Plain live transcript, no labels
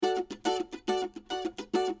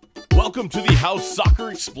Welcome to the How Soccer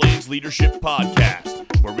Explains Leadership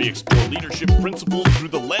podcast, where we explore leadership principles through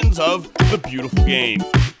the lens of the beautiful game.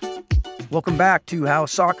 Welcome back to How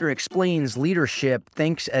Soccer Explains Leadership.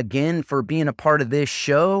 Thanks again for being a part of this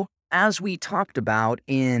show. As we talked about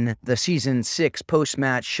in the Season 6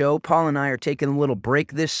 post-match show, Paul and I are taking a little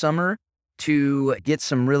break this summer to get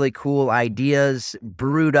some really cool ideas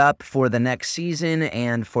brewed up for the next season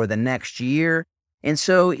and for the next year. And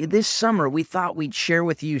so this summer, we thought we'd share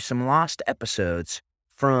with you some lost episodes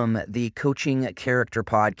from the Coaching Character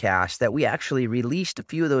podcast that we actually released a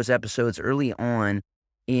few of those episodes early on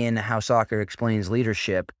in How Soccer Explains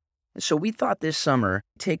Leadership. So we thought this summer,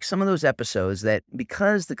 take some of those episodes that,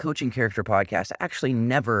 because the Coaching Character podcast actually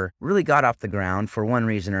never really got off the ground for one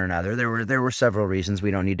reason or another, there were several reasons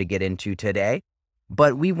we don't need to get into today,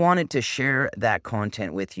 but we wanted to share that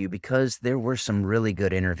content with you because there were some really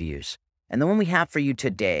good interviews. And the one we have for you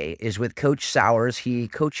today is with Coach Sowers. He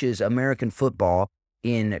coaches American football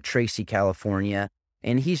in Tracy, California,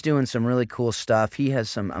 and he's doing some really cool stuff. He has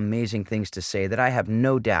some amazing things to say that I have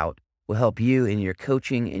no doubt will help you in your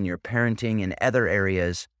coaching, in your parenting, and other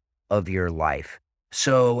areas of your life.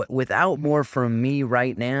 So without more from me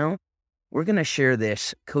right now, we're going to share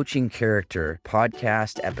this Coaching Character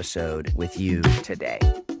podcast episode with you today.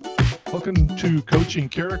 Welcome to Coaching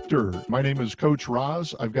Character. My name is Coach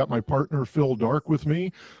Roz. I've got my partner Phil Dark with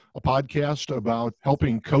me, a podcast about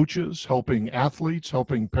helping coaches, helping athletes,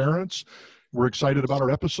 helping parents. We're excited about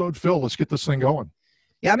our episode. Phil, let's get this thing going.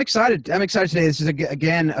 Yeah, I'm excited. I'm excited today. This is,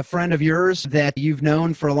 again, a friend of yours that you've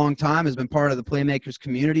known for a long time, has been part of the Playmakers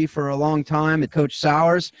community for a long time, Coach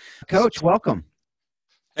Sowers. Coach, welcome.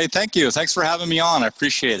 Hey, thank you. Thanks for having me on. I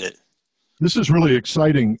appreciate it. This is really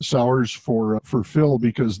exciting, Sowers, for Phil,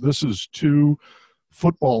 because this is two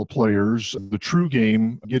football players, the true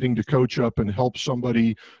game, getting to coach up and help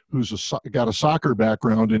somebody who's got a soccer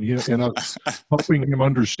background and helping him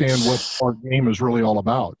understand what our game is really all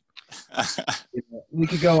about. We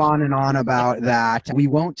could go on and on about that. We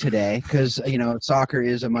won't today because, soccer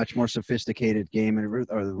is a much more sophisticated game or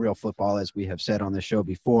the real football, as we have said on the show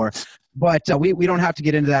before. But we don't have to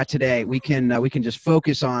get into that today. We can just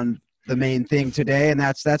focus on the main thing today, and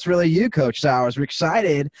that's really you, Coach Sowers. We're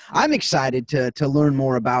excited. I'm excited to learn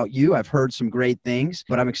more about you. I've heard some great things,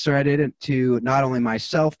 but I'm excited to not only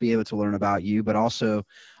myself be able to learn about you, but also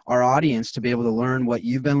our audience to be able to learn what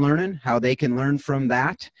you've been learning, how they can learn from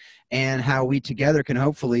that, and how we together can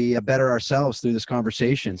hopefully better ourselves through this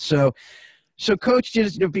conversation. So Coach,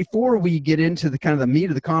 just before we get into the kind of the meat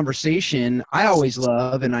of the conversation, I always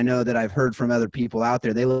love, and I know that I've heard from other people out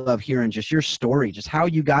there, they love hearing just your story, just how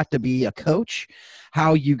you got to be a coach,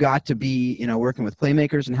 how you got to be, working with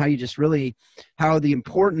Playmakers, and how you just really, how the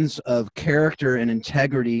importance of character and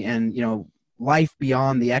integrity and, life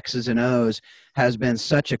beyond the X's and O's has been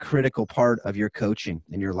such a critical part of your coaching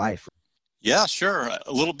in your life. Yeah, sure.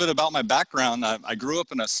 A little bit about my background. I grew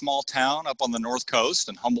up in a small town up on the North Coast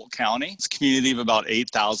in Humboldt County. It's a community of about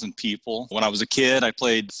 8,000 people. When I was a kid, I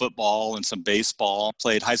played football and some baseball,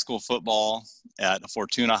 played high school football at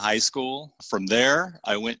Fortuna High School. From there,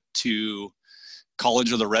 I went to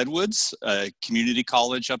College of the Redwoods, a community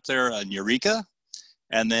college up there in Eureka.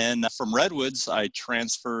 And then from Redwoods, I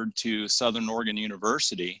transferred to Southern Oregon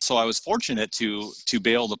University. So I was fortunate to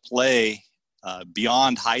be able to play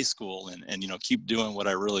beyond high school and keep doing what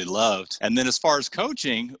I really loved. And then as far as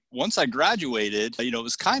coaching, once I graduated, it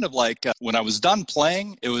was kind of like when I was done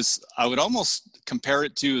playing, I would almost compare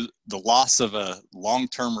it to the loss of a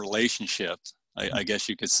long-term relationship, I guess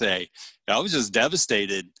you could say. I was just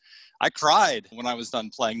devastated. I cried when I was done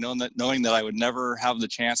playing, knowing that I would never have the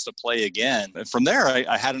chance to play again. And from there,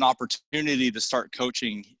 I had an opportunity to start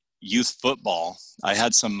coaching youth football. I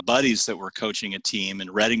had some buddies that were coaching a team in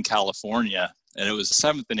Redding, California, and it was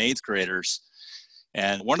 7th and 8th graders.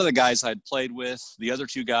 And one of the guys I'd played with, the other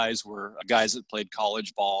two guys were guys that played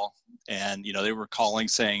college ball. And, they were calling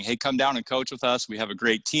saying, hey, come down and coach with us. We have a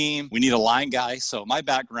great team. We need a line guy. So my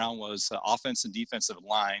background was offense and defensive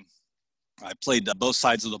line. I played both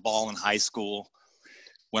sides of the ball in high school.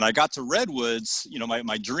 When I got to Redwoods,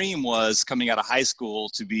 my dream was coming out of high school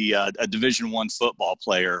to be a Division I football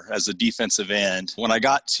player as a defensive end. When I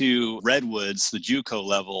got to Redwoods, the JUCO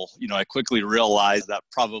level, I quickly realized that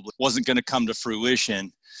probably wasn't going to come to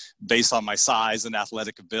fruition based on my size and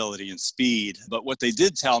athletic ability and speed. But what they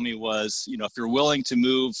did tell me was, if you're willing to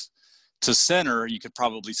move to center, you could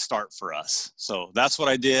probably start for us. So that's what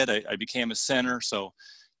I did. I became a center. So,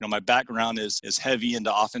 my background is heavy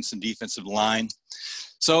into offense and defensive line.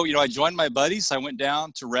 So, I joined my buddies. I went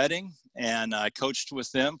down to Redding and I coached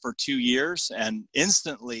with them for 2 years and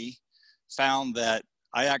instantly found that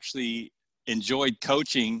I actually enjoyed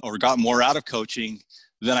coaching or got more out of coaching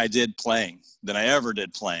than I ever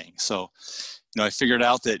did playing. So, I figured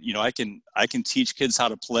out that, I can teach kids how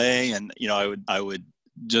to play, and, I would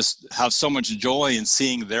just have so much joy in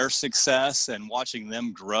seeing their success and watching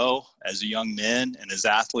them grow as young men and as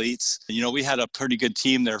athletes. We had a pretty good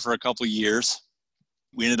team there for a couple of years.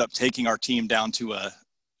 We ended up taking our team down to a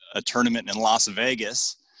tournament in Las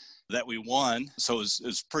Vegas that we won. So it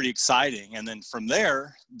was pretty exciting. And then from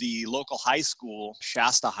there, the local high school,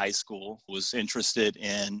 Shasta High School, was interested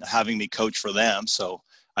in having me coach for them. So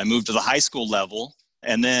I moved to the high school level.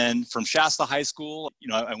 And then from Shasta High School,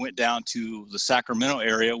 I went down to the Sacramento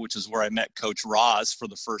area, which is where I met Coach Roz for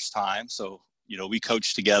the first time. So, we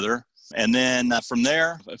coached together. And then from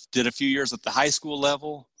there, I did a few years at the high school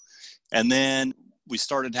level. And then we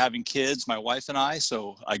started having kids, my wife and I.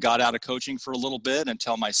 So I got out of coaching for a little bit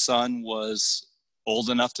until my son was old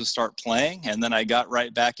enough to start playing. And then I got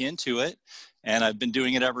right back into it. And I've been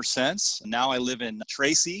doing it ever since. Now I live in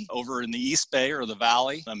Tracy, over in the East Bay or the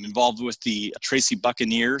Valley. I'm involved with the Tracy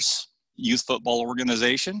Buccaneers youth football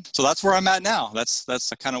organization. So that's where I'm at now. That's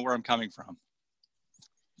kind of where I'm coming from.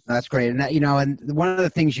 That's great. And that, and one of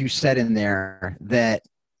the things you said in there that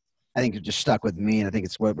I think it just stuck with me, and I think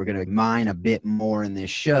it's what we're going to mine a bit more in this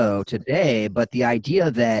show today, but the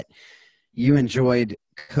idea that you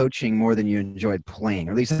coaching more than you enjoyed playing,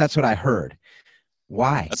 or at least that's what I heard.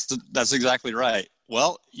 Why? That's exactly right.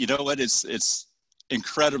 Well, you know what? It's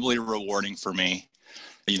incredibly rewarding for me.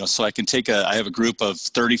 So I can I have a group of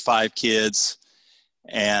 35 kids,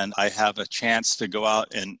 and I have a chance to go out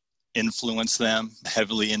and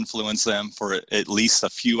heavily influence them for at least a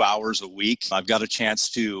few hours a week. I've got a chance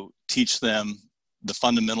to teach them the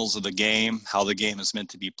fundamentals of the game, how the game is meant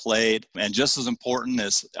to be played. And just as important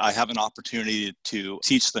as I have an opportunity to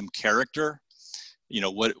teach them character,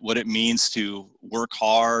 what it means to work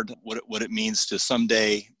hard, what it means to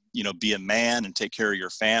someday, be a man and take care of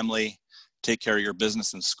your family, take care of your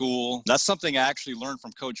business and school. That's something I actually learned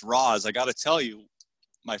from Coach Roz. I got to tell you,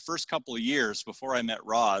 my first couple of years before I met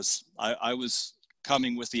Roz, I was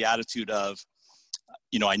coming with the attitude of,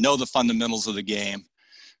 I know the fundamentals of the game.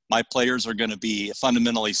 My players are going to be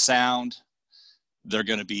fundamentally sound. They're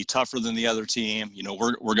going to be tougher than the other team.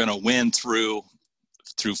 We're going to win through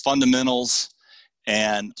fundamentals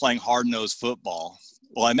and playing hard-nosed football.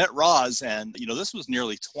 Well, I met Roz, and, this was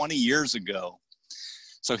nearly 20 years ago.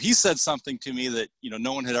 So he said something to me that,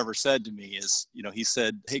 no one had ever said to me is, he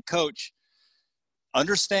said, "Hey, Coach,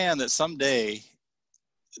 understand that someday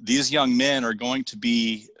these young men they're going to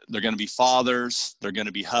be fathers, they're going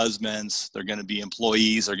to be husbands, they're going to be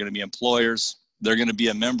employees, they're going to be employers, they're going to be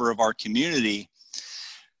a member of our community.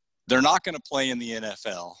 They're not going to play in the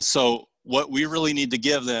NFL. So what we really need to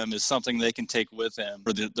give them is something they can take with them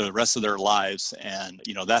for the rest of their lives. And,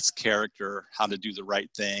 that's character, how to do the right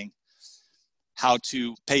thing, how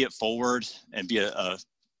to pay it forward and be a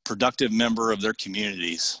productive member of their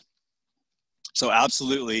communities." So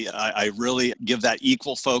absolutely, I really give that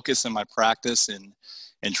equal focus in my practice and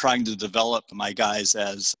trying to develop my guys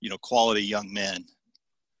as, quality young men.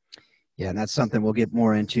 Yeah, and that's something we'll get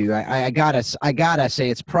more into. I gotta say,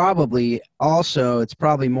 it's probably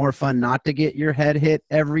more fun not to get your head hit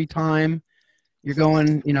every time you're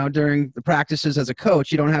going, during the practices as a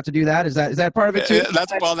coach. You don't have to do that. Is that part of it too?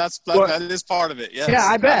 That is part of it. Yes. Yeah,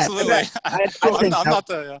 I bet. Absolutely. I'm not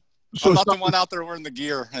the one out there wearing the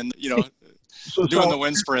gear and doing the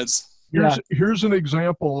wind sprints. Here's an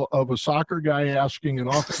example of a soccer guy asking an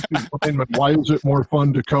offensive lineman, why is it more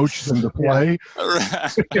fun to coach than to play?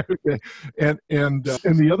 Yeah. And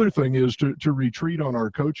the other thing is to retreat on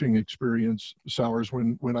our coaching experience, Sowers,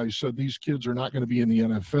 when I said these kids are not going to be in the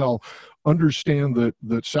NFL, understand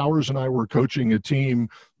that Sowers and I were coaching a team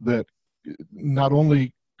that not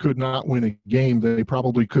only could not win a game, they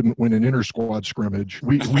probably couldn't win an inter-squad scrimmage.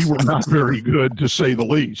 We were not very good, to say the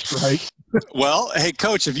least, right? Well, hey,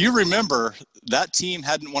 Coach, if you remember, that team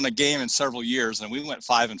hadn't won a game in several years, and we went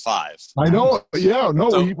 5-5. I know. Yeah, no,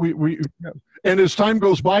 so, we and as time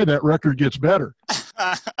goes by, that record gets better.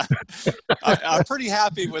 I'm pretty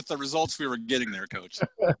happy with the results we were getting there, Coach.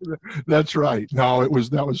 That's right. No,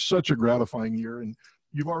 that was such a gratifying year, and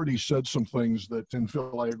you've already said some things and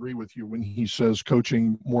Phil, I agree with you when he says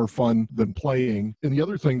coaching more fun than playing. And the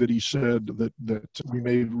other thing that he said that we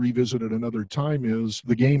may revisit at another time is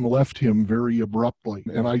the game left him very abruptly.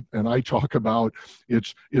 And I talk about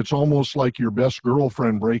it's almost like your best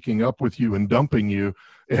girlfriend breaking up with you and dumping you,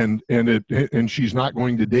 and she's not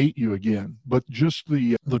going to date you again. But just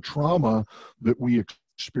the trauma that we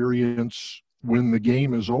experience when the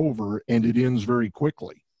game is over and it ends very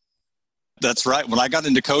quickly. That's right. When I got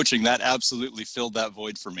into coaching, that absolutely filled that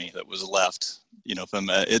void for me that was left.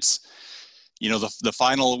 It's, the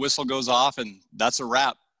final whistle goes off and that's a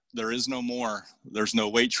wrap. There is no more. There's no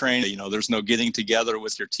weight training. There's no getting together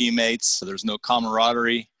with your teammates. There's no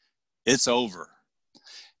camaraderie. It's over.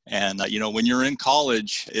 And, when you're in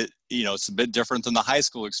college, it's a bit different than the high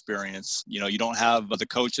school experience. You don't have the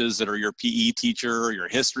coaches that are your PE teacher or your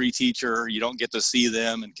history teacher. You don't get to see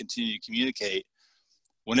them and continue to communicate.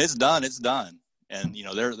 When it's done, it's done. And,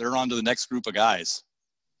 they're on to the next group of guys.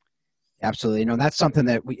 Absolutely. That's something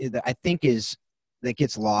that I think that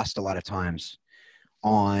gets lost a lot of times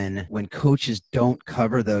on when coaches don't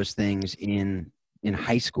cover those things in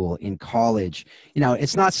high school, in college.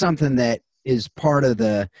 It's not something that is part of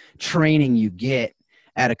the training you get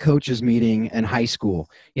at a coaches meeting in high school.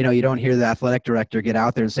 You don't hear the athletic director get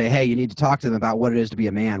out there and say, hey, you need to talk to them about what it is to be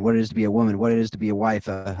a man, what it is to be a woman, what it is to be a wife,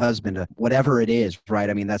 a husband, whatever it is, right?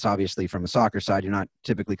 I mean, that's obviously from a soccer side. You're not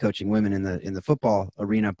typically coaching women in the football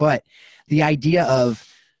arena, but the idea of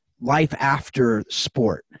life after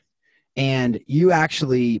sport. And you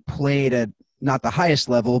actually played at not the highest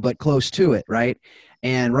level, but close to it, right?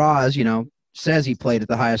 And Roz, says he played at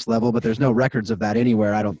the highest level, but there's no records of that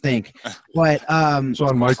anywhere, I don't think. But it's on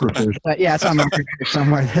microfiche. Yeah, it's on microfiche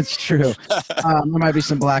somewhere. That's true. There might be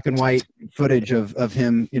some black and white footage of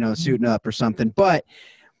him, suiting up or something. But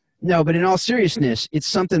no, but in all seriousness, it's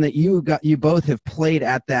something that you both have played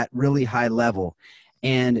at that really high level.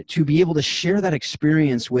 And to be able to share that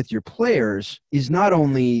experience with your players is not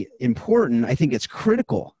only important, I think it's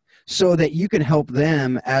critical, so that you can help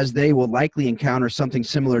them as they will likely encounter something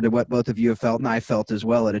similar to what both of you have felt and I felt as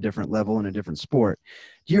well at a different level in a different sport.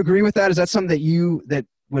 Do you agree with that? Is that something that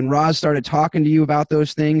when Roz started talking to you about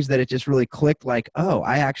those things, that it just really clicked like, oh,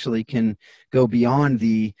 I actually can go beyond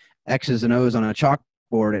the X's and O's on a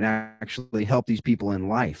chalkboard and actually help these people in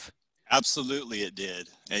life? Absolutely, it did.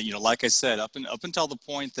 And, like I said, up until the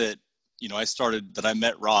point that, I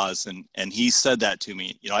met Roz and he said that to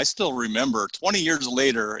me. I still remember 20 years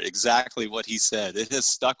later exactly what he said. It has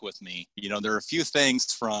stuck with me. There are a few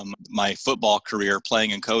things from my football career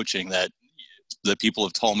playing and coaching that people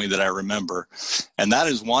have told me that I remember, and that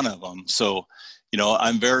is one of them. So,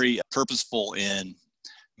 I'm very purposeful in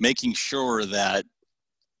making sure that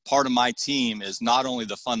part of my team is not only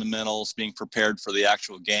the fundamentals, being prepared for the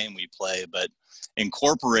actual game we play, but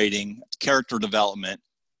incorporating character development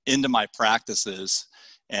into my practices.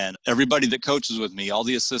 And everybody that coaches with me, all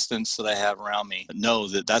the assistants that I have around me, know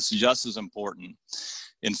that that's just as important.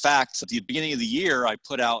 In fact, at the beginning of the year, I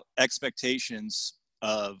put out expectations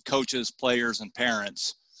of coaches, players, and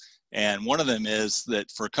parents. And one of them is that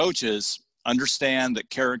for coaches, understand that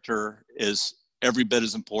character is every bit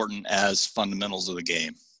as important as fundamentals of the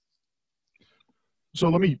game. So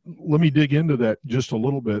let me dig into that just a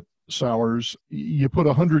little bit, Sowers. You put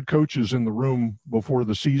 100 coaches in the room before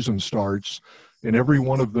the season starts, and every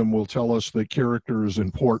one of them will tell us that character is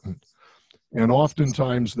important. And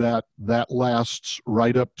oftentimes that lasts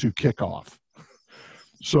right up to kickoff.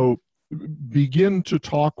 So begin to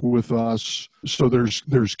talk with us. So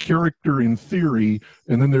there's character in theory,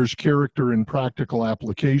 and then there's character in practical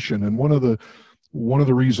application. And one of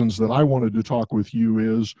the reasons that I wanted to talk with you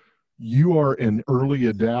is you are an early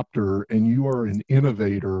adapter and you are an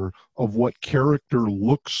innovator of what character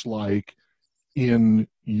looks like in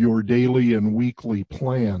your daily and weekly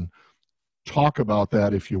plan. Talk about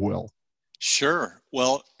that, if you will. Sure.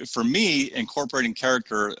 Well, for me, incorporating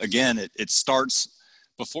character, again, it starts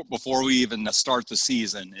before we even start the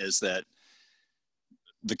season, is that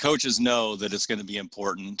the coaches know that it's going to be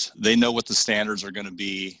important. They know what the standards are going to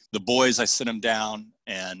be. The boys, I sit them down,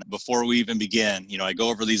 and before we even begin, I go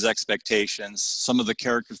over these expectations. Some of the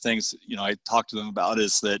character things, I talk to them about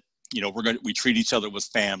is that, we treat each other with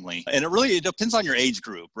family. And it depends on your age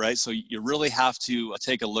group, right? So you really have to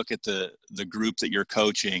take a look at the group that you're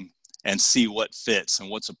coaching and see what fits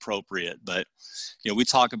and what's appropriate. But, we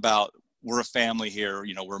talk about, we're a family here.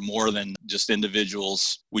 We're more than just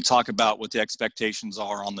individuals. We talk about what the expectations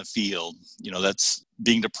are on the field. That's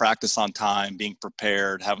being to practice on time, being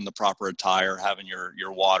prepared, having the proper attire, having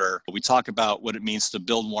your water. We talk about what it means to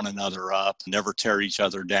build one another up, never tear each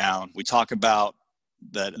other down. We talk about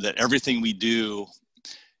that everything we do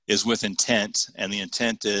is with intent, and the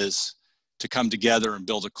intent is to come together and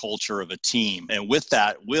build a culture of a team. And with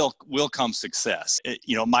that will come success. It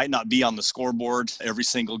might not be on the scoreboard every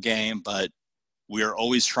single game, but we are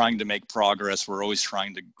always trying to make progress. We're always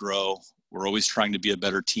trying to grow. We're always trying to be a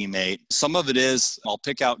better teammate. Some of it is, I'll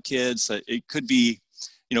pick out kids. It could be,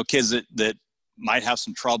 kids that might have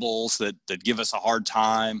some troubles, that give us a hard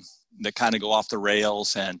time, that kind of go off the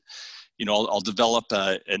rails. And, I'll develop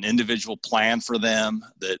an individual plan for them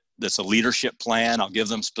that's a leadership plan. I'll give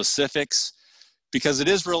them specifics, because it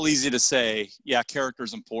is real easy to say, yeah, character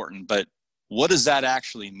is important, but what does that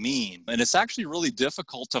actually mean? And it's actually really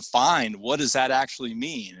difficult to find what does that actually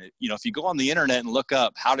mean. If you go on the internet and look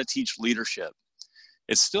up how to teach leadership,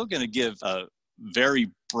 it's still going to give a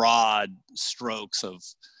very broad strokes of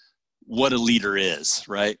what a leader is,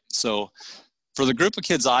 right? So for the group of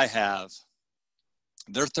kids I have,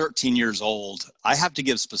 they're 13 years old. I have to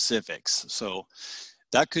give specifics. So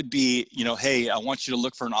that could be, hey, I want you to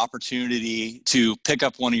look for an opportunity to pick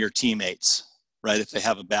up one of your teammates, right, if they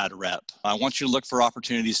have a bad rep. I want you to look for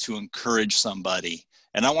opportunities to encourage somebody.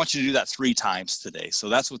 And I want you to do that 3 times today. So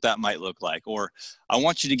that's what that might look like. Or I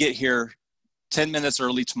want you to get here 10 minutes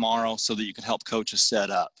early tomorrow so that you can help coaches set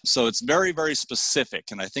up. So it's very, very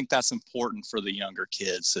specific. And I think that's important for the younger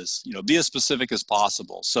kids is, be as specific as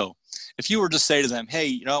possible. So if you were to say to them,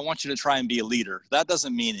 hey, I want you to try and be a leader, that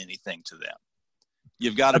doesn't mean anything to them.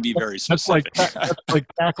 You've got to be very specific. That's like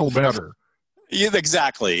tackle better. Yeah,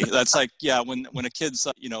 exactly. That's like, when a kid's,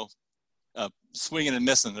 swinging and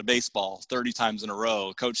missing a baseball 30 times in a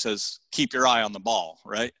row, coach says, keep your eye on the ball,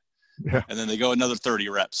 right? Yeah. And then they go another 30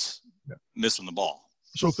 reps, missing the ball.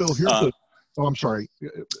 So Phil, here's I'm sorry.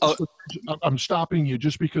 I'm stopping you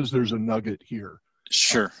just because there's a nugget here.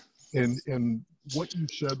 Sure. And what you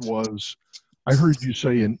said was, I heard you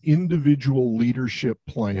say an individual leadership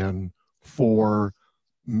plan for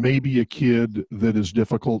maybe a kid that is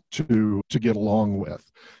difficult to get along with.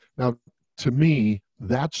 Now, to me,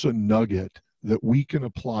 that's a nugget that we can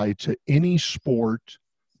apply to any sport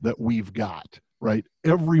that we've got, right?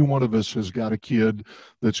 Every one of us has got a kid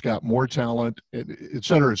that's got more talent, et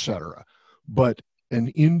cetera, et cetera. But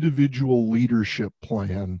an individual leadership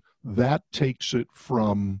plan, that takes it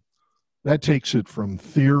from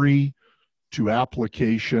theory to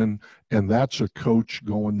application, and that's a coach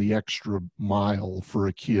going the extra mile for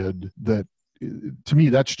a kid that, to me,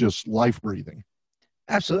 that's just life breathing.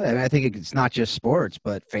 Absolutely. I think it's not just sports,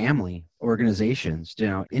 but family, organizations,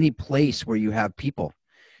 any place where you have people.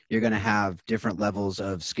 You're going to have different levels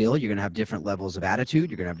of skill. You're going to have different levels of attitude.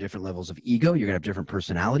 You're going to have different levels of ego. You're going to have different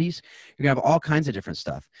personalities. You're going to have all kinds of different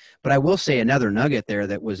stuff. But I will say another nugget there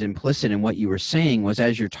that was implicit in what you were saying was,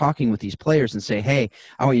 as you're talking with these players and say, hey,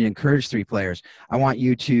 I want you to encourage 3 players. I want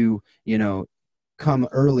you to, come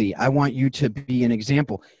early. I want you to be an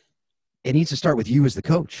example. It needs to start with you as the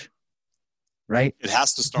coach, right? It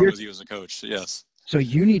has to start with you as a coach. Yes. So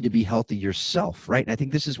you need to be healthy yourself, right? And I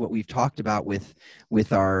think this is what we've talked about with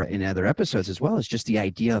our in other episodes as well, is just the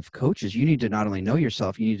idea of coaches. You need to not only know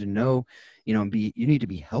yourself, you need to know, you need to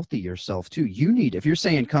be healthy yourself too. If you're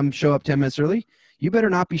saying come show up 10 minutes early, you better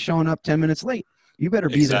not be showing up 10 minutes late. You better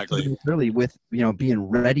be there 10 minutes early with, being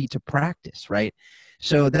ready to practice, right?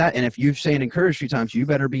 So that, and if you're saying encourage 3 times, you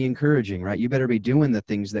better be encouraging, right? You better be doing the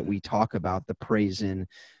things that we talk about, the praise in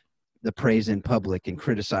public and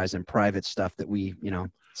criticize in private stuff that we,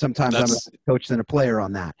 sometimes I'm a coach than a player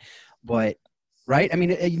on that, but right. I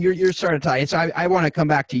mean, you're starting to tie. So I want to come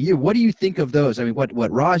back to you. What do you think of those? I mean,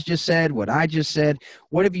 what Roz just said, what I just said,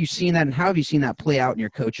 what have you seen that, and how have you seen that play out in your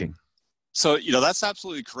coaching? So, that's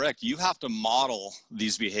absolutely correct. You have to model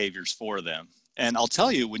these behaviors for them. And I'll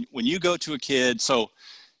tell you, when you go to a kid, so,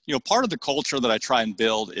 part of the culture that I try and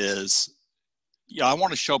build is, I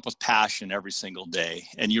want to show up with passion every single day,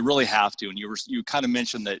 and you really have to. And you kind of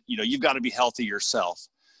mentioned that, you've got to be healthy yourself.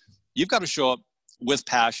 You've got to show up with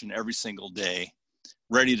passion every single day,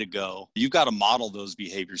 ready to go. You've got to model those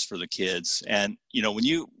behaviors for the kids. And, when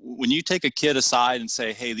you take a kid aside and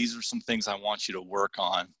say, hey, these are some things I want you to work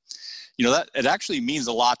on, that it actually means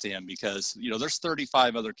a lot to him, because, there's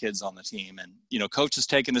 35 other kids on the team, and, coach has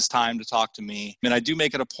taken this time to talk to me. And I do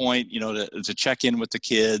make it a point, to check in with the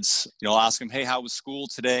kids, I'll ask them, hey, how was school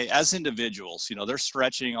today? As individuals, they're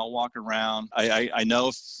stretching, I'll walk around. I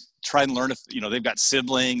know, try and learn if, they've got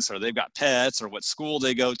siblings or they've got pets or what school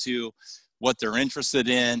they go to, what they're interested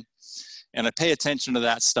in. And I pay attention to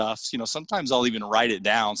that stuff. Sometimes I'll even write it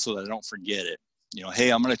down so that I don't forget it. Hey,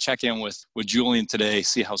 I'm going to check in with Julian today,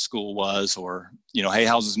 see how school was, or, hey,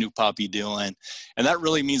 how's his new puppy doing? And that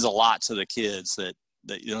really means a lot to the kids that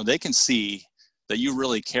they can see that you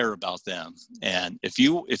really care about them. And if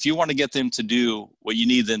you want to get them to do what you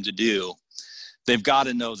need them to do, they've got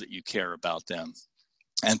to know that you care about them.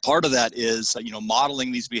 And part of that is,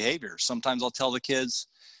 modeling these behaviors. Sometimes I'll tell the kids,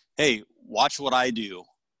 hey, watch what I do.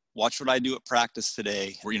 Watch what I do at practice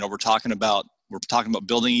today. We're talking about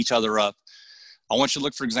building each other up. I want you to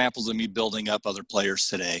look for examples of me building up other players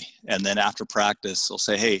today. And then after practice, I'll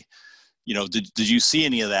say, hey, did you see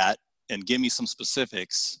any of that? and give me some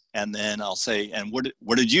specifics, and then I'll say, and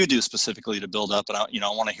what did you do specifically to build up? And I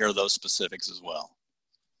want to hear those specifics as well.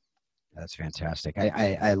 That's fantastic.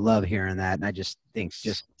 I love hearing that. And I just think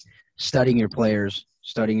just studying your players,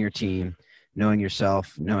 studying your team, knowing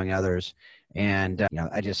yourself, knowing others. And,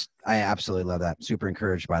 I absolutely love that. Super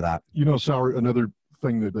encouraged by that. Sauer, another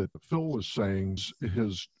thing that Phil was saying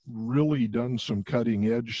has really done some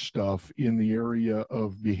cutting edge stuff in the area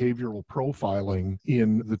of behavioral profiling.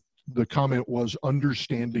 In the comment was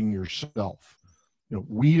understanding yourself.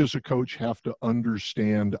 We as a coach have to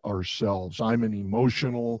understand ourselves. I'm an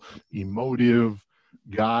emotive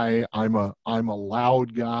guy. I'm a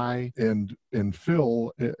loud guy. And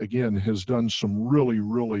Phil, again, has done some really,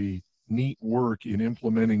 really neat work in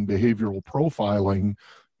implementing behavioral profiling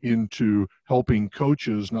into helping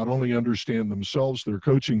coaches not only understand themselves, their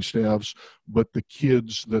coaching staffs, but the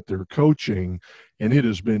kids that they're coaching. And it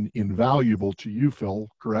has been invaluable to you, Phil,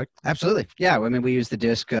 correct? Absolutely. Yeah. I mean, we use the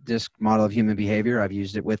DISC model of human behavior. I've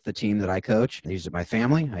used it with the team that I coach. I used it with my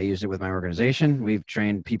family. I used it with my organization. We've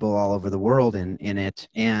trained people all over the world in it,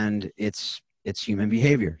 and it's human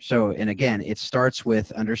behavior. So, and again, it starts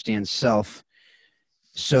with understand self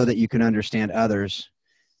so that you can understand others,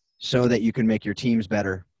 so that you can make your teams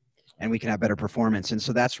better, and we can have better performance. And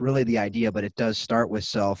so that's really the idea, but it does start with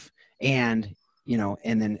self and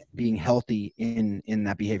then being healthy in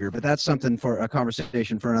that behavior. But that's something for a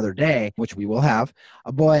conversation for another day, which we will have.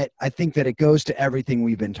 But I think that it goes to everything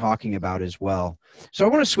we've been talking about as well. So I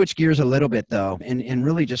want to switch gears a little bit though, and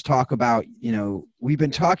really just talk about, we've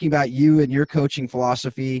been talking about you and your coaching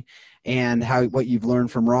philosophy and what you've learned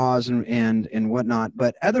from Roz and whatnot.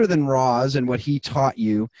 But other than Roz and what he taught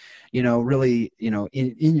you, really,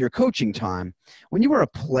 in your coaching time, when you were a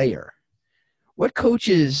player, what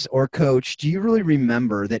coaches or coach do you really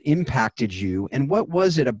remember that impacted you, and what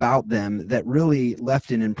was it about them that really left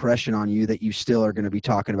an impression on you that you still are going to be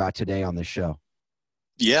talking about today on this show?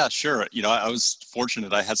 Yeah, sure. I was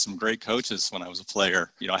fortunate. I had some great coaches when I was a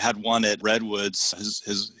player. I had one at Redwoods.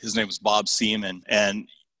 His name was Bob Seaman. And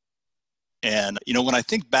when I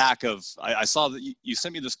think back I saw that you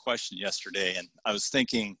sent me this question yesterday, and I was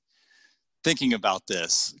thinking about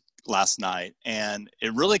this last night, and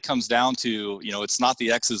it really comes down to, it's not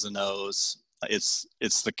the X's and O's,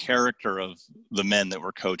 it's the character of the men that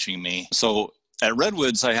were coaching me. So at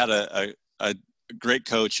Redwoods, I had a great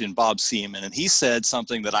coach in Bob Seaman, and he said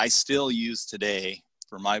something that I still use today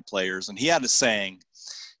for my players. And he had a saying.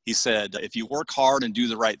 He said, if you work hard and do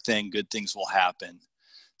the right thing, good things will happen.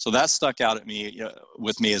 So that stuck out at me,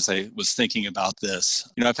 with me as I was thinking about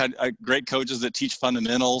this. I've had great coaches that teach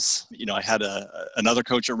fundamentals. I had another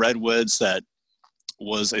coach at Redwoods that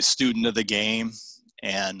was a student of the game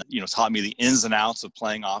and, taught me the ins and outs of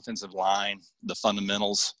playing offensive line, the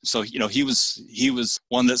fundamentals. So, he was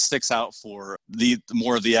one that sticks out for the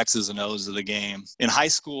more of the X's and O's of the game. In high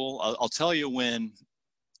school, I'll tell you when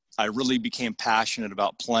I really became passionate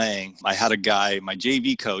about playing. I had a guy, my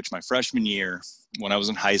JV coach, my freshman year, when I was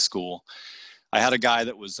in high school. I had a guy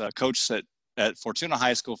that was a coach at Fortuna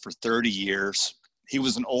High School for 30 years. He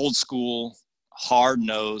was an old school,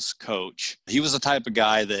 hard-nosed coach. He was the type of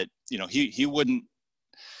guy that, he wouldn't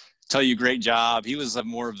tell you great job. He was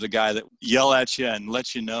more of the guy that yell at you and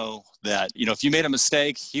let you know that, if you made a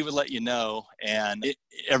mistake, he would let you know. And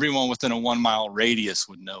everyone within a 1 mile radius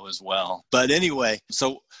would know as well. But anyway,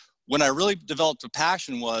 so when I really developed a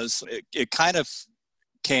passion was it kind of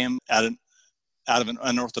came out of an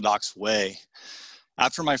unorthodox way.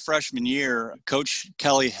 After my freshman year, Coach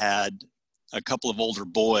Kelly had a couple of older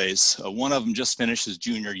boys. One of them just finished his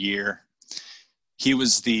junior year. He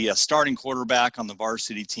was the starting quarterback on the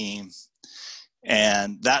varsity team.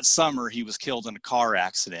 And that summer, he was killed in a car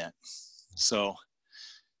accident. So,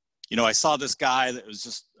 I saw this guy that was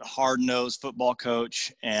just a hard-nosed football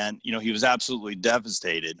coach, and, he was absolutely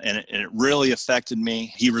devastated, and it really affected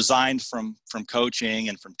me. He resigned from coaching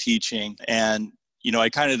and from teaching. And, I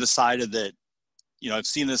kind of decided that, I've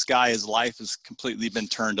seen this guy, his life has completely been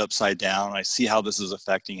turned upside down. I see how this is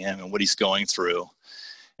affecting him and what he's going through.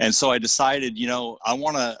 And so I decided, I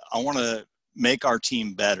want to make our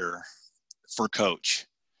team better for Coach.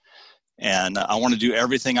 And I want to do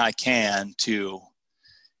everything I can to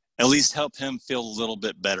at least help him feel a little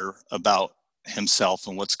bit better about himself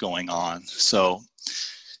and what's going on. So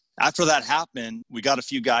after that happened, we got a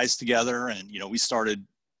few guys together and, we started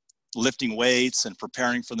lifting weights and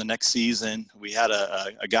preparing for the next season. We had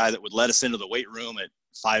a guy that would let us into the weight room at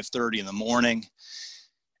 5:30 in the morning.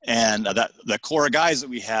 And the core of guys that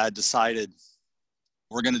we had decided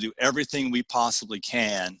we're going to do everything we possibly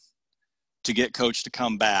can to get Coach to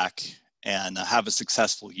come back and have a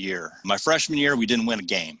successful year. My freshman year, we didn't win a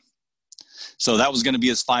game. So that was going to be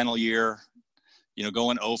his final year,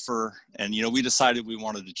 going over. And, we decided we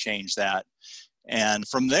wanted to change that. And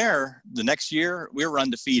from there, the next year, we were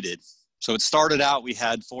undefeated. So it started out, we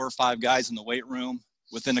had 4 or 5 guys in the weight room.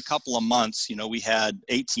 Within a couple of months, we had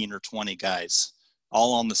 18 or 20 guys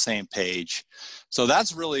all on the same page. So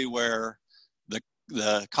that's really where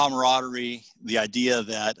the camaraderie, the idea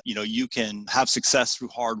that, you can have success through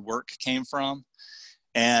hard work came from.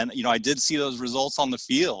 And, I did see those results on the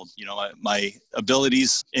field. My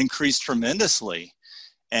abilities increased tremendously.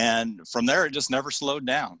 And from there, it just never slowed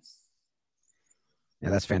down. Yeah,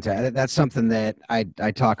 that's fantastic. That's something that I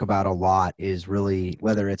talk about a lot, is really,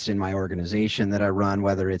 whether it's in my organization that I run,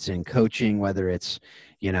 whether it's in coaching, whether it's,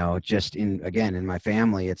 just in my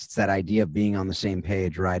family, it's that idea of being on the same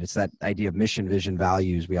page, right? It's that idea of mission, vision,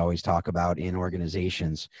 values we always talk about in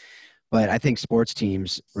organizations. But I think sports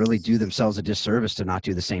teams really do themselves a disservice to not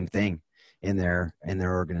do the same thing in their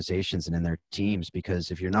organizations and in their teams, because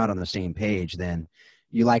if you're not on the same page, then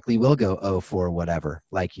you likely will go 0 for whatever,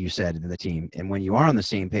 like you said, in the team. And when you are on the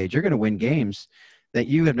same page, you're going to win games that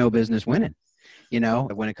you have no business winning,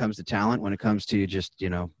 when it comes to talent, when it comes to just,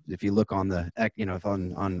 if you look on the,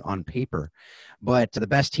 on paper. But the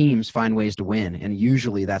best teams find ways to win. And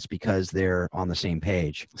usually that's because they're on the same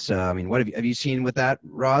page. So, I mean, what have you seen with that,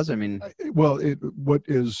 Roz? I mean, well,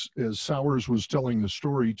 as Sowers was telling the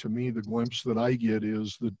story to me, the glimpse that I get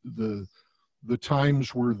is the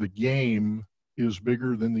times where the game is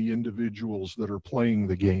bigger than the individuals that are playing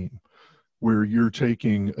the game, where you're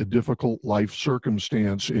taking a difficult life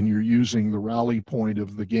circumstance and you're using the rally point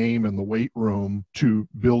of the game and the weight room to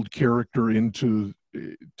build character into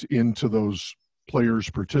those players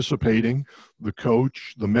participating, the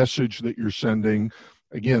coach, the message that you're sending.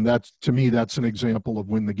 Again, to me, that's an example of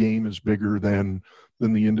when the game is bigger than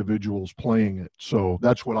the individuals playing it. So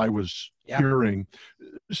that's what I was hearing.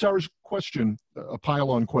 Sowers, question, a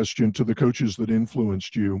pile-on question to the coaches that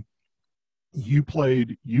influenced you. You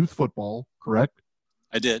played youth football, correct?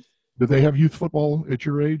 I did. Did they have youth football at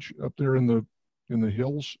your age up there in the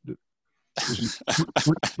hills? Was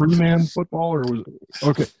it three-man football, or was it?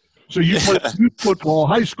 Okay. So you played youth football,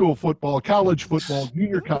 high school football, college football,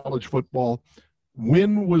 junior college football.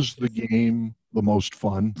 When was the game the most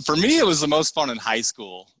fun? For me, it was the most fun in high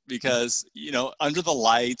school because, under the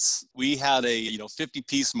lights, we had a,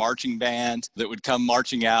 50-piece marching band that would come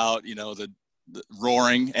marching out, the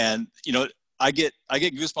roaring. And, I get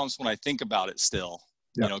goosebumps when I think about it still.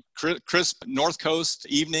 Yeah. Crisp North Coast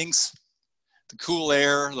evenings, the cool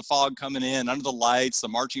air, the fog coming in, under the lights, the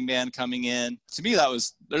marching band coming in. To me,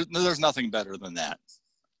 there's nothing better than that.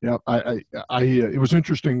 Yeah, it was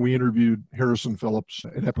interesting. We interviewed Harrison Phillips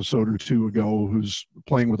an episode or 2 ago, who's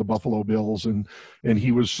playing with the Buffalo Bills, and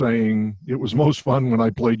he was saying it was most fun when I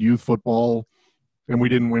played youth football and we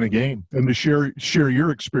didn't win a game. And to share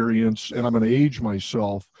your experience, and I'm going to age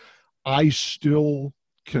myself, I still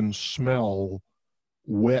can smell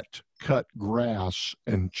wet cut grass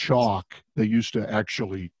and chalk. They used to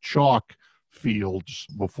actually chalk fields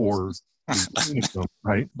before them,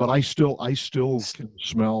 right? But I still can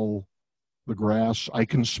smell the grass. I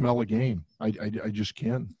can smell a game. I just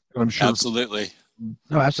can. I'm sure. Absolutely.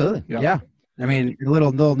 Oh, absolutely. Yeah. I mean, a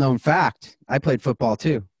little known fact, I played football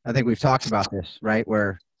too. I think we've talked about this, right?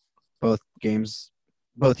 Where both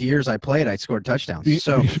years I played, I scored touchdowns.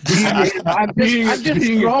 So I'm just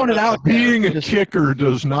throwing it out there. Being a kicker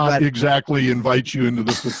does not exactly invite you into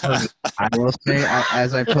the fraternity. I will say,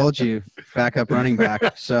 as I've told you, backup running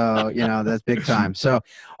back. So, that's big time. So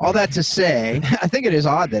all that to say, I think it is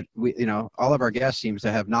odd that we, all of our guests seems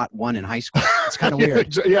to have not won in high school. It's kind of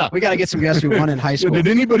weird. Yeah. We got to get some guests who won in high school. Did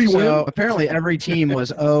anybody win? So apparently every team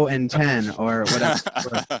was 0-10 or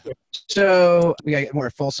whatever. So we got to get more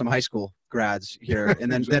Folsom high school grads here, and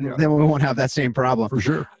then we won't have that same problem for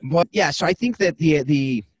sure. But yeah, so I think that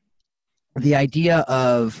the idea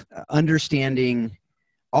of understanding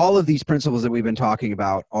all of these principles that we've been talking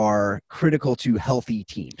about are critical to healthy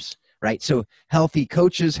teams, right? So healthy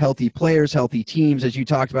coaches, healthy players, healthy teams, as you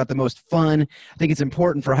talked about, the most fun. I think it's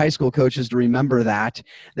important for high school coaches to remember that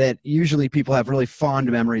usually people have really fond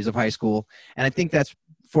memories of high school, and I think that's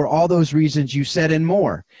for all those reasons you said and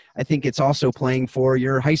more. I think it's also playing for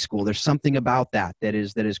your high school. There's something about that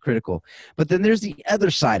is critical. But then there's the other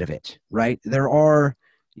side of it, right? There are,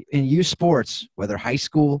 in youth sports, whether high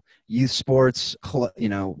school, youth sports,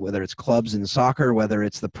 whether it's clubs in soccer, whether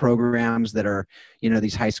it's the programs that are,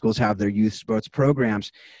 these high schools have their youth sports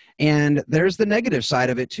programs. And there's the negative side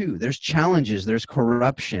of it too. There's challenges, there's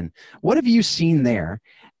corruption. What have you seen there?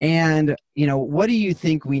 And, what do you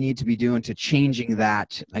think we need to be doing to changing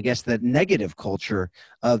that, I guess, the negative culture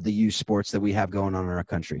of the youth sports that we have going on in our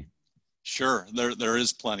country? Sure. There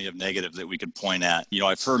is plenty of negative that we could point at.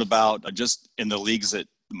 I've heard about just in the leagues that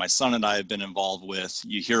my son and I have been involved with,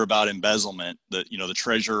 you hear about embezzlement, that, the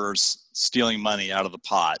treasurer's stealing money out of the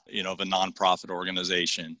pot, of a nonprofit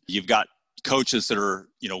organization. You've got coaches that are,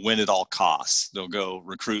 win at all costs. They'll go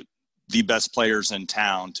recruit the best players in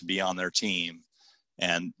town to be on their team.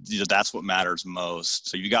 And that's what matters most.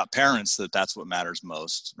 So you got parents that's what matters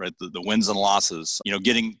most, right? The wins and losses,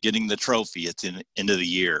 getting the trophy at the end of the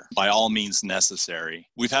year, by all means necessary.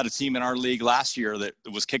 We've had a team in our league last year that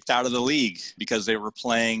was kicked out of the league because they were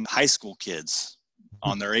playing high school kids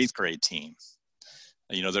on their 8th grade team.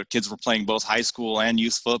 Their kids were playing both high school and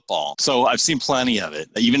youth football. So I've seen plenty of it.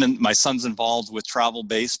 Even my son's involved with travel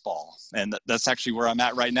baseball. And that's actually where I'm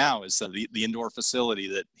at right now, is the indoor facility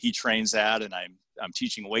that he trains at. And I'm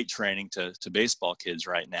teaching weight training to baseball kids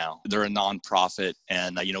right now. They're a nonprofit,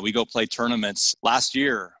 and we go play tournaments. Last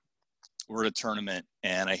year, we're at a tournament,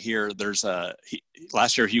 and I hear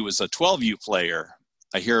last year he was a 12U player.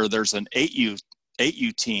 I hear there's an 8U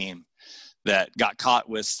team that got caught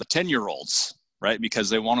with the 10-year-olds, right? Because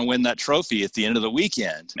they want to win that trophy at the end of the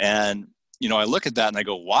weekend. And I look at that and I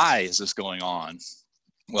go, why is this going on?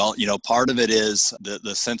 Well, part of it is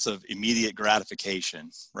the sense of immediate gratification,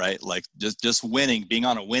 right? Like just winning, being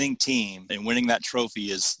on a winning team and winning that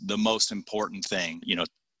trophy is the most important thing,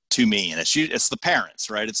 to me. And it's the parents,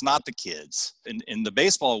 right? It's not the kids. In the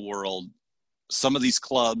baseball world, some of these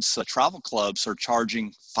clubs, travel clubs, are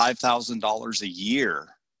charging $5,000 a year.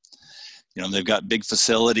 They've got big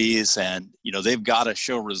facilities, and, they've got to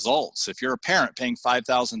show results. If you're a parent paying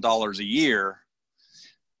 $5,000 a year,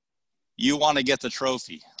 you want to get the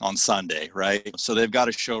trophy on Sunday, right? So they've got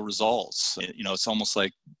to show results. It's almost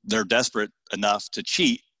like they're desperate enough to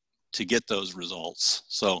cheat to get those results.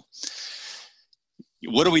 So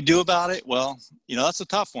what do we do about it? Well, that's a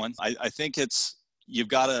tough one. I think you've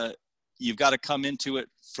got to come into it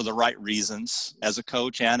for the right reasons as a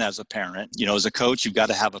coach and as a parent. As a coach, you've got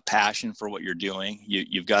to have a passion for what you're doing.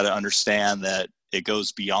 You've got to understand that it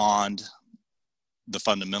goes beyond the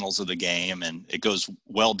fundamentals of the game, and it goes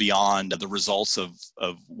well beyond the results of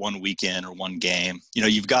one weekend or one game.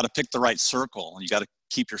 You've got to pick the right circle, and you got to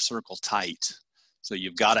keep your circle tight. So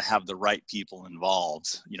you've got to have the right people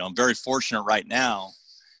involved. I'm very fortunate right now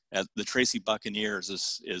at the Tracy Buccaneers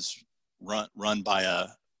is run by a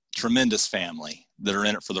tremendous family that are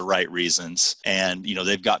in it for the right reasons. And,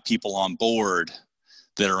 they've got people on board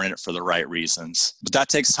that are in it for the right reasons. But that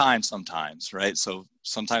takes time sometimes, right? So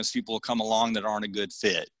sometimes people will come along that aren't a good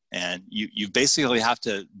fit. And you basically have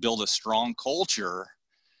to build a strong culture.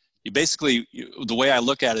 The way I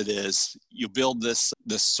look at it is you build this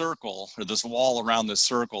circle, or this wall around this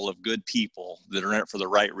circle of good people that are in it for the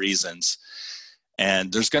right reasons.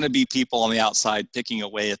 And there's going to be people on the outside picking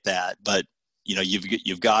away at that. But,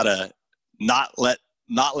 you've got to not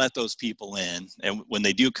let those people in. And when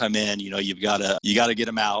they do come in, you got to get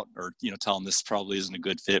them out, or, tell them this probably isn't a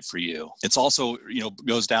good fit for you. It's also,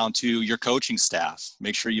 goes down to your coaching staff.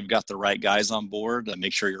 Make sure you've got the right guys on board, and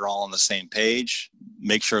make sure you're all on the same page.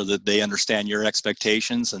 Make sure that they understand your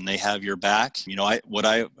expectations and they have your back. What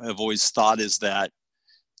I have always thought is that,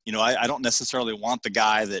 I don't necessarily want the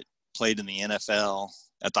guy that played in the NFL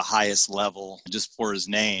at the highest level just for his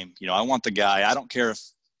name. I want the guy, I don't care if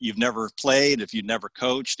you've never played, if you've never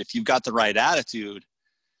coached, if you've got the right attitude,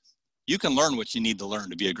 you can learn what you need to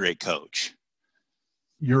learn to be a great coach.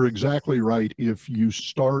 You're exactly right. If you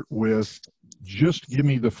start with just give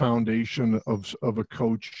me the foundation of a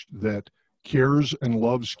coach that cares and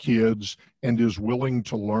loves kids and is willing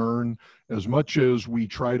to learn, as much as we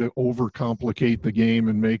try to overcomplicate the game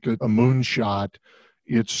and make it a moonshot,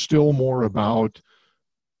 it's still more about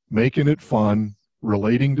making it fun,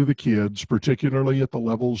 relating to the kids, particularly at the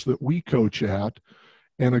levels that we coach at,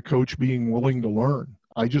 and a coach being willing to learn.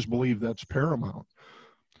 I just believe that's paramount.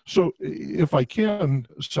 So if I can,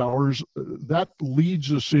 Sowers, that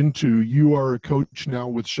leads us into, you are a coach now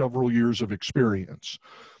with several years of experience.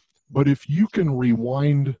 But if you can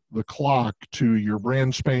rewind the clock to your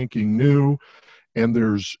brand spanking new, and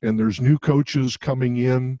there's new coaches coming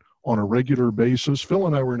in on a regular basis. Phil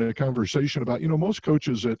and I were in a conversation about, most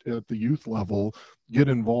coaches at the youth level get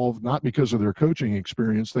involved not because of their coaching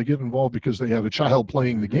experience. They get involved because they have a child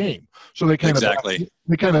playing the game. So they kind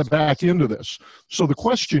of back into this. So the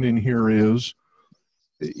question in here is,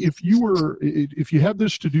 if you had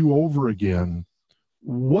this to do over again,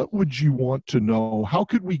 what would you want to know? How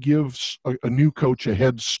could we give a new coach a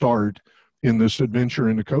head start in this adventure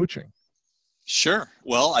into coaching? Sure.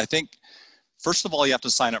 Well, I think, first of all, you have to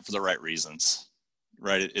sign up for the right reasons,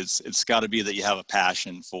 right? It's got to be that you have a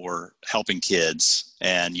passion for helping kids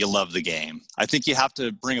and you love the game. I think you have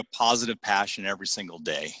to bring a positive passion every single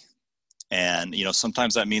day. And,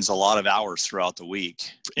 sometimes that means a lot of hours throughout the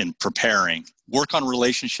week in preparing. Work on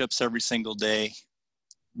relationships every single day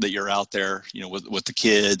that you're out there, with the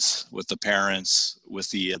kids, with the parents, with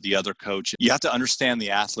the other coach. You have to understand the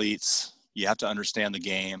athletes. You have to understand the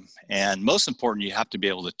game. And most important, you have to be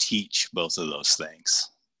able to teach both of those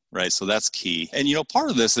things, right? So that's key. And, part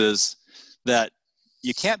of this is that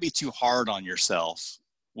you can't be too hard on yourself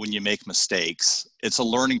when you make mistakes. It's a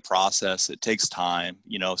learning process. It takes time.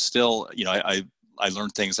 I learn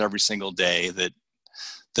things every single day that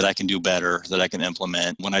I can do better, that I can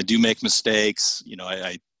implement. When I do make mistakes,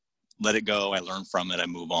 I let it go. I learn from it. I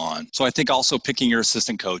move on. So I think also picking your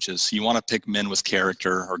assistant coaches, you want to pick men with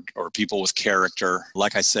character or people with character.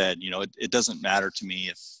 Like I said, it doesn't matter to me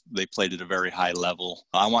if they played at a very high level.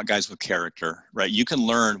 I want guys with character, right? You can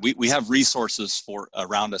learn. We have resources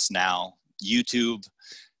around us now. YouTube.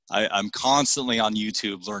 I'm constantly on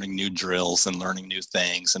YouTube learning new drills and learning new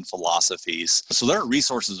things and philosophies. So there are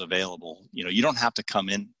resources available. You don't have to come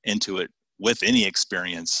into it with any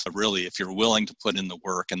experience, really, if you're willing to put in the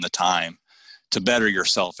work and the time to better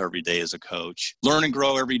yourself every day as a coach. Learn and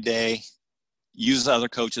grow every day. Use other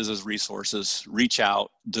coaches as resources. Reach out.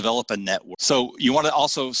 Develop a network. So you want to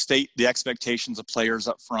also state the expectations of players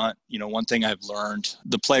up front. One thing I've learned,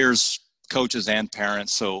 the players, coaches, and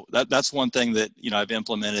parents. So that's one thing that, I've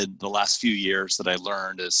implemented the last few years that I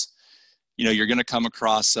learned is, you're going to come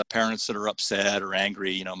across parents that are upset or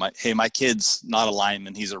angry. My kid's not a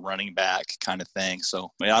lineman, he's a running back kind of thing.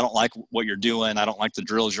 So I don't like what you're doing. I don't like the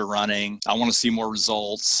drills you're running. I want to see more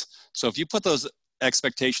results. So if you put those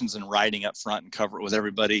expectations in writing up front and cover it with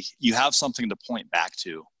everybody, you have something to point back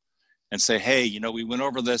to and say, hey, we went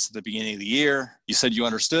over this at the beginning of the year. You said you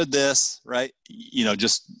understood this, right?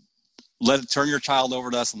 Just turn your child over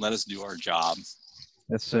to us and let us do our job.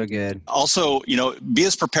 That's so good. Also, be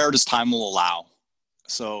as prepared as time will allow.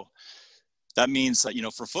 So that means that,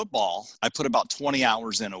 for football, I put about 20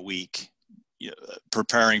 hours in a week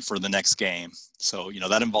preparing for the next game. So,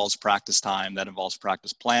 that involves practice time, that involves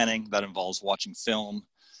practice planning, that involves watching film,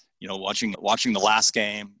 watching the last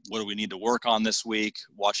game. What do we need to work on this week?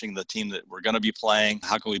 Watching the team that we're going to be playing.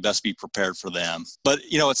 How can we best be prepared for them? But,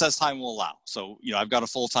 it's as time will allow. So, I've got a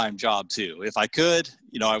full-time job too. If I could,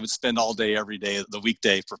 I would spend all day, every day, the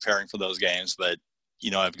weekday preparing for those games. But,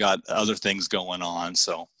 I've got other things going on.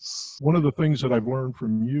 So one of the things that I've learned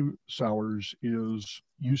from you, Sowers, is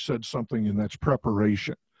you said something, and that's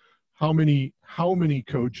preparation. How many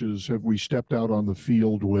coaches have we stepped out on the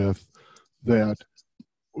field with that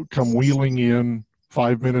come wheeling in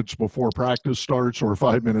 5 minutes before practice starts or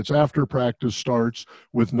 5 minutes after practice starts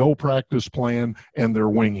with no practice plan, and they're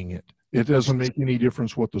winging it? It doesn't make any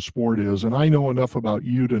difference what the sport is. And I know enough about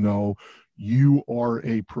you to know you are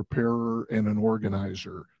a preparer and an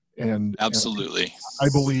organizer. And absolutely, and I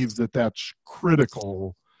believe that that's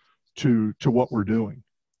critical to what we're doing.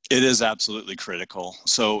 It is absolutely critical.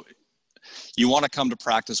 So you want to come to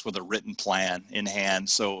practice with a written plan in hand.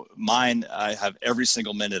 So mine, I have every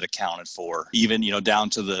single minute accounted for, even, down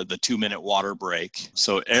to the 2-minute water break.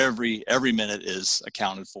 So every minute is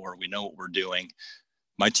accounted for. We know what we're doing.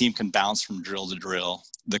 My team can bounce from drill to drill.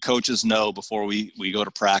 The coaches know before we go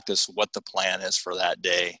to practice what the plan is for that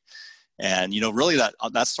day. And, really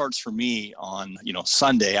that starts for me on,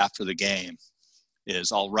 Sunday after the game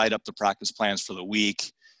is I'll write up the practice plans for the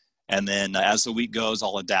week. And then as the week goes,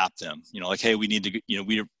 I'll adapt them. Hey, we need to,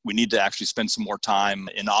 we need to actually spend some more time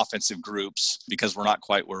in offensive groups because we're not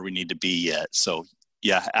quite where we need to be yet. So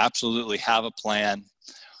yeah, absolutely have a plan.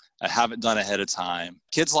 Have it done ahead of time.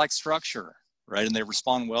 Kids like structure, right? And they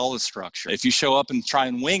respond well to structure. If you show up and try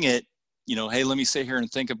and wing it, hey, let me sit here and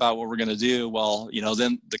think about what we're going to do. Well,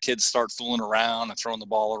 then the kids start fooling around and throwing the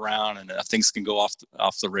ball around, and things can go off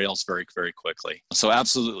the rails very, very quickly. So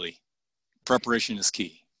absolutely, preparation is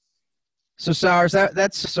key. So Sowers,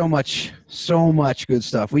 that's so much good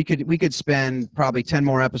stuff. We could spend probably 10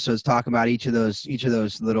 more episodes talking about each of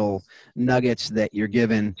those little nuggets that you're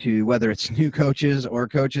given to, whether it's new coaches or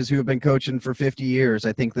coaches who have been coaching for 50 years.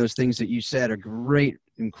 I think those things that you said are great,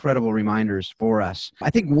 incredible reminders for us. I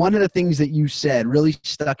think one of the things that you said really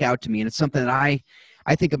stuck out to me, and it's something that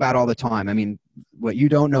I think about all the time. I mean, what you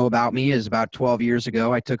don't know about me is about 12 years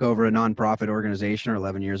ago, I took over a nonprofit organization, or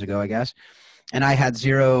 11 years ago, I guess, and I had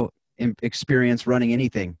zero experience running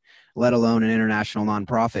anything, let alone an international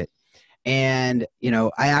nonprofit. And,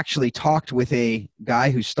 I actually talked with a guy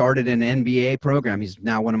who started an NBA program. He's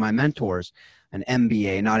now one of my mentors, an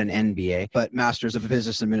MBA, not an NBA, but Masters of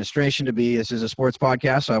Business Administration this is a sports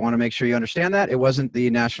podcast, so I want to make sure you understand that. It wasn't the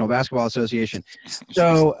National Basketball Association.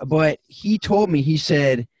 So, but he told me, he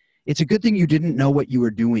said, it's a good thing you didn't know what you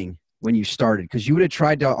were doing when you started, because you would have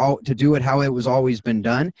tried to do it how it was always been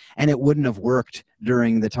done, and it wouldn't have worked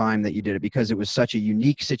during the time that you did it, because it was such a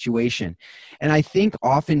unique situation. And I think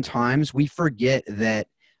oftentimes we forget that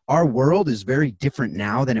our world is very different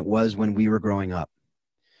now than it was when we were growing up.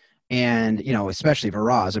 And, especially for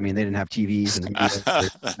Roz, I mean, they didn't have TVs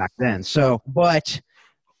and back then. So, but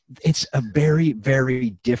it's a very,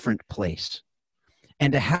 very different place.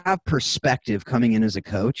 And to have perspective coming in as a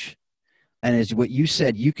coach, and as what you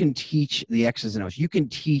said, you can teach the X's and O's. You can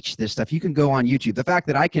teach this stuff. You can go on YouTube. The fact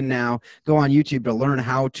that I can now go on YouTube to learn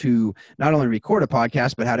how to not only record a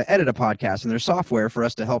podcast, but how to edit a podcast. And there's software for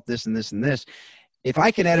us to help this and this and this. If I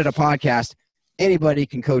can edit a podcast, anybody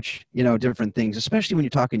can coach, different things, especially when you're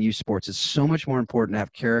talking youth sports. It's so much more important to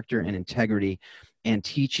have character and integrity and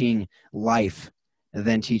teaching life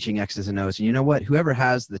than teaching X's and O's. And you know what? Whoever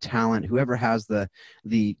has the talent, whoever has the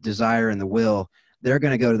desire and the will, they're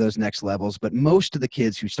going to go to those next levels. But most of the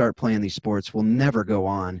kids who start playing these sports will never go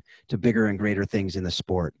on to bigger and greater things in the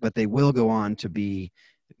sport, but they will go on to be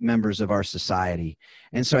members of our society.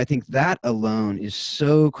 And so I think that alone is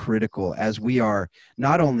so critical as we are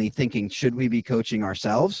not only thinking, should we be coaching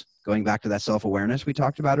ourselves, going back to that self-awareness we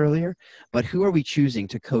talked about earlier, but who are we choosing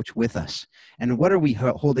to coach with us? And what are we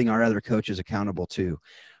holding our other coaches accountable to?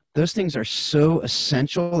 Those things are so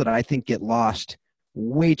essential that I think get lost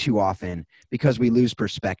way too often because we lose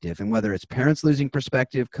perspective. And whether it's parents losing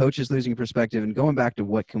perspective, coaches losing perspective, and going back to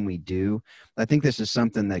what can we do, I think this is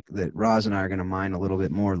something that Roz and I are going to mine a little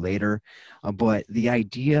bit more later. But the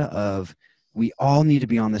idea of we all need to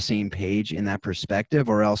be on the same page in that perspective,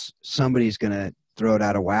 or else somebody's going to throw it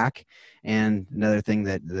out of whack. And another thing,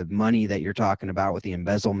 that the money that you're talking about with the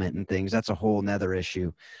embezzlement and things, that's a whole nother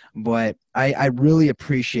issue. But I really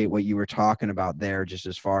appreciate what you were talking about there, just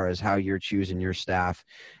as far as how you're choosing your staff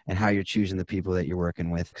and how you're choosing the people that you're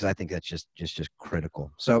working with, because I think that's just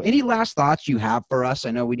critical. So any last thoughts you have for us?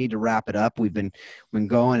 I know we need to wrap it up. We've been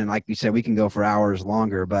going, and like we said, we can go for hours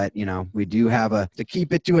longer, but we do have to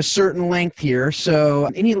keep it to a certain length here.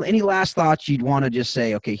 So any last thoughts you'd want to just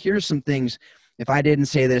say, okay, here's some things. If I didn't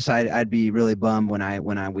say this, I'd be really bummed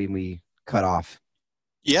when we cut off.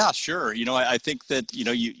 Yeah, sure. I think that,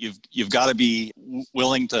 you've got to be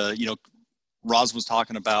willing to, Roz was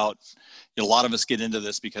talking about, a lot of us get into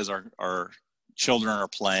this because our children are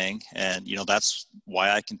playing, and, that's why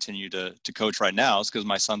I continue to coach right now, is because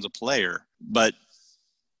my son's a player. But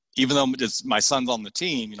even though my son's on the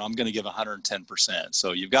team, I'm going to give 110%.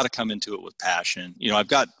 So you've got to come into it with passion. I've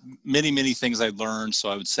got many, many things I've learned. So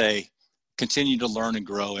I would say, continue to learn and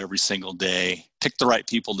grow every single day. Pick the right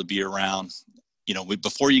people to be around.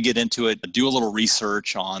 Before you get into it, do a little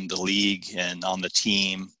research on the league and on the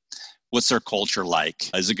team. What's their culture like?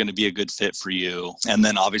 Is it going to be a good fit for you? And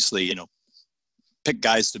then obviously, pick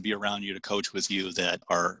guys to be around you, to coach with you, that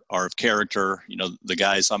are of character. The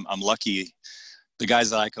guys, I'm lucky. The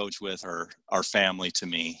guys that I coach with are family to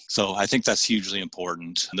me. So I think that's hugely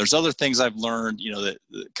important. And there's other things I've learned, that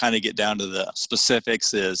kind of get down to the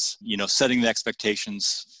specifics, is, setting the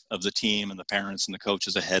expectations of the team and the parents and the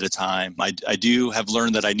coaches ahead of time. I do have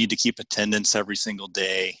learned that I need to keep attendance every single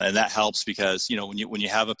day. And that helps because, when you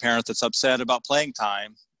have a parent that's upset about playing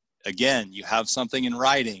time, again, you have something in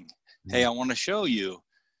writing. Mm-hmm. Hey, I want to show you.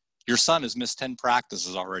 Your son has missed 10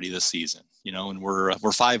 practices already this season, and we're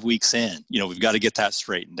 5 weeks in. We've got to get that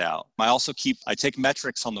straightened out. I take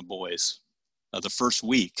metrics on the boys the first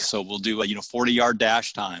week. So we'll do a 40-yard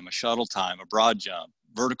dash time, a shuttle time, a broad jump,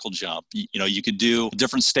 vertical jump. You could do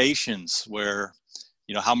different stations where,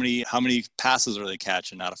 how many passes are they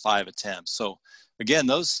catching out of 5 attempts. So again,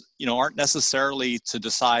 those, aren't necessarily to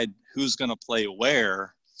decide who's going to play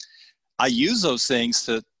where. I use those things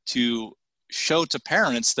to show to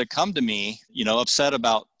parents that come to me, upset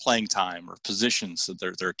about playing time or positions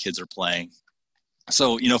that their kids are playing.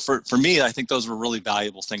 So, for me, I think those were really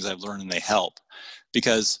valuable things I've learned, and they help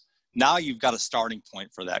because now you've got a starting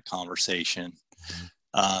point for that conversation.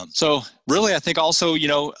 So really, I think also,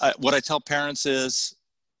 what I tell parents is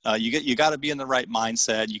you got to be in the right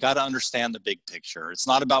mindset. You got to understand the big picture. It's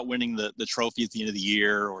not about winning the trophy at the end of the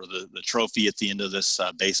year or the trophy at the end of this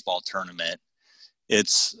baseball tournament.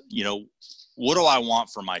 It's, what do I want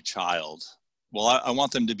for my child? Well, I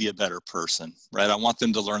want them to be a better person, right? I want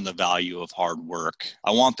them to learn the value of hard work.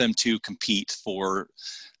 I want them to compete for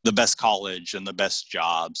the best college and the best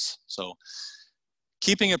jobs. So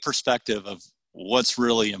keeping a perspective of what's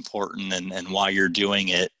really important and why you're doing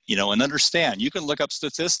it, and understand. You can look up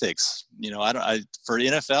statistics. For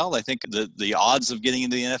NFL, I think the odds of getting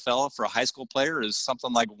into the NFL for a high school player is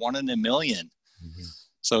something like 1 in a million. Mm-hmm.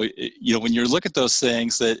 So, when you look at those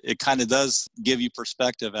things, that it kind of does give you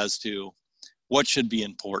perspective as to what should be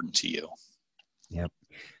important to you. Yep.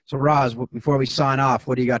 So, Roz, before we sign off,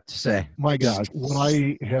 what do you got to say? My gosh, what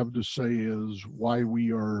I have to say is why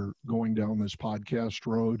we are going down this podcast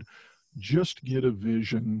road. Just get a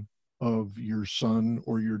vision of your son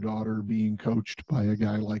or your daughter being coached by a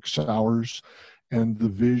guy like Sowers, and the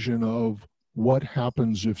vision of what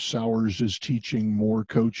happens if Sowers is teaching more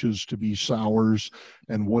coaches to be Sowers,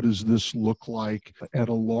 and what does this look like at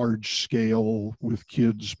a large scale with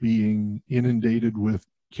kids being inundated with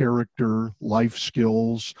character, life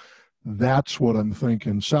skills. That's what I'm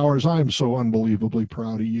thinking. Sowers, I am so unbelievably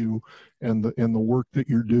proud of you and the work that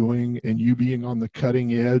you're doing, and you being on the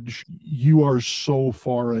cutting edge. You are so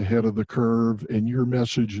far ahead of the curve, and your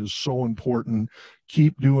message is so important.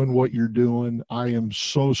 Keep doing what you're doing. I am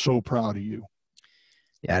so proud of you.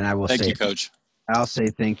 Yeah, and I will thank you, Coach. I'll say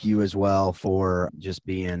thank you as well for just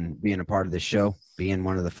being a part of the show, being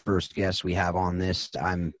one of the first guests we have on this.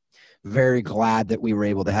 I'm very glad that we were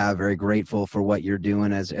able to have, very grateful for what you're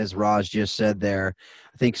doing. As Roz just said there,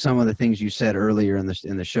 I think some of the things you said earlier in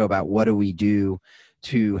the show about what do we do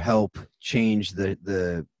to help change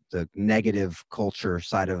the negative culture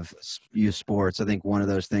side of youth sports. I think one of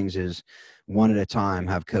those things is one at a time,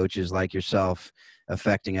 have coaches like yourself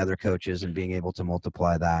affecting other coaches and being able to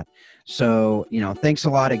multiply that. So, thanks a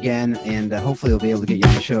lot again, and hopefully we'll be able to get you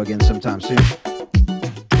on the show again sometime soon.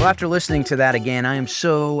 Well, after listening to that again, I am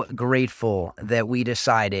so grateful that we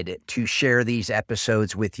decided to share these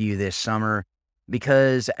episodes with you this summer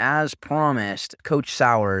because, as promised, Coach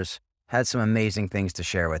Sowers had some amazing things to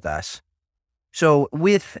share with us. So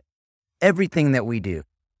with everything that we do,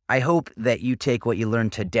 I hope that you take what you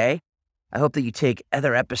learned today. I hope that you take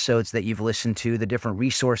other episodes that you've listened to, the different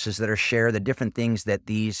resources that are shared, the different things that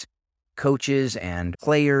these coaches and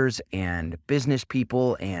players and business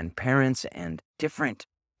people and parents and different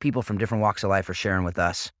people from different walks of life are sharing with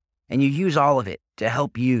us. And you use all of it to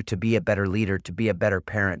help you to be a better leader, to be a better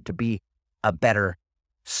parent, to be a better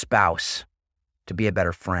spouse, to be a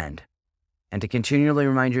better friend, and to continually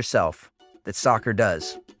remind yourself that soccer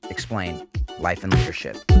does explain life and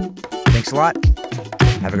leadership. Thanks a lot.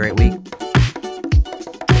 Have a great week.